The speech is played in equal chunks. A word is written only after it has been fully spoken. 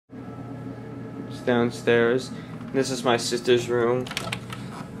downstairs. This is my sister's room.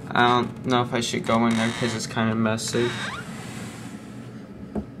 I don't know if I should go in there because it's kind of messy.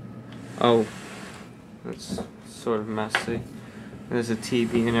 Oh, that's sort of messy. There's a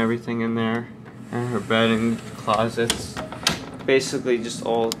TV and everything in there, and her bed and closets. Basically just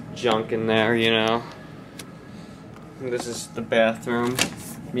all junk in there, you know. And this is the bathroom.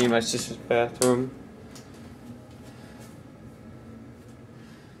 Me and my sister's bathroom.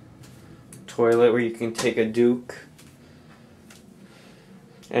 Toilet where you can take a duke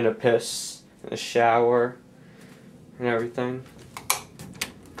and a piss, and a shower, and everything.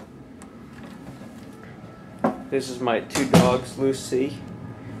 This is my two dogs, Lucy.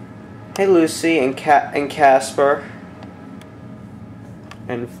 Hey, Lucy, and Casper,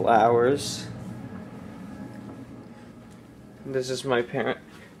 and Flowers. This is my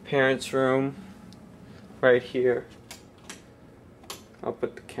parents' room, right here. I'll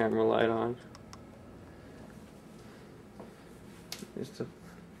put the camera light on. There's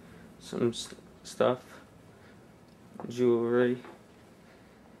some stuff, jewelry,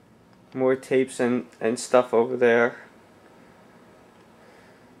 more tapes and stuff over there.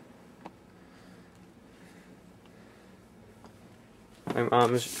 My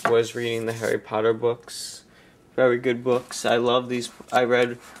mom was reading the Harry Potter books. Very good books. I love these. I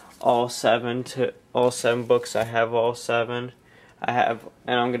read all seven books. I have all seven. And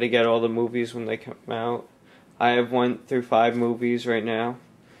I'm gonna get all the movies when they come out. I have 1 through 5 movies right now.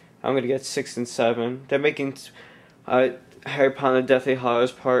 I'm gonna get 6 and 7. They're making Harry Potter and the Deathly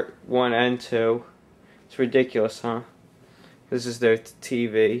Hallows Part 1 and 2. It's ridiculous, huh? This is their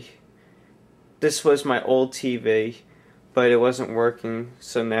TV. This was my old TV, but it wasn't working,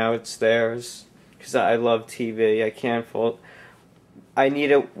 so now it's theirs. Because I love TV. I can't fault. I need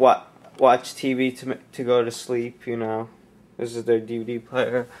to watch TV to go to sleep, you know. This is their DVD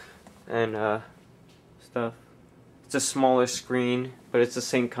player and stuff. It's a smaller screen, but it's the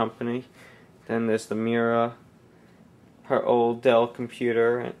same company. Then there's the Mira, her old Dell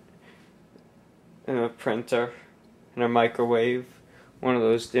computer, and a printer, and a microwave. One of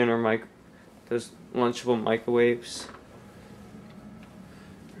those those lunchable microwaves.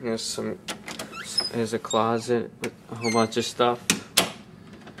 There's a closet with a whole bunch of stuff.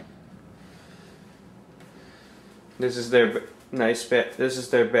 This is their this is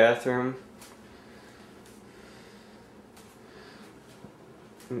their bathroom.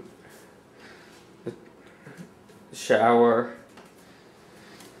 Shower,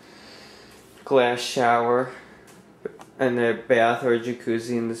 glass shower, and their bath or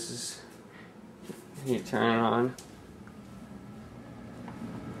jacuzzi, and this is, you turn it on.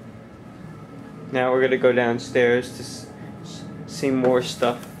 Now we're gonna go downstairs to see more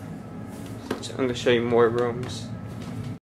stuff. So I'm gonna show you more rooms.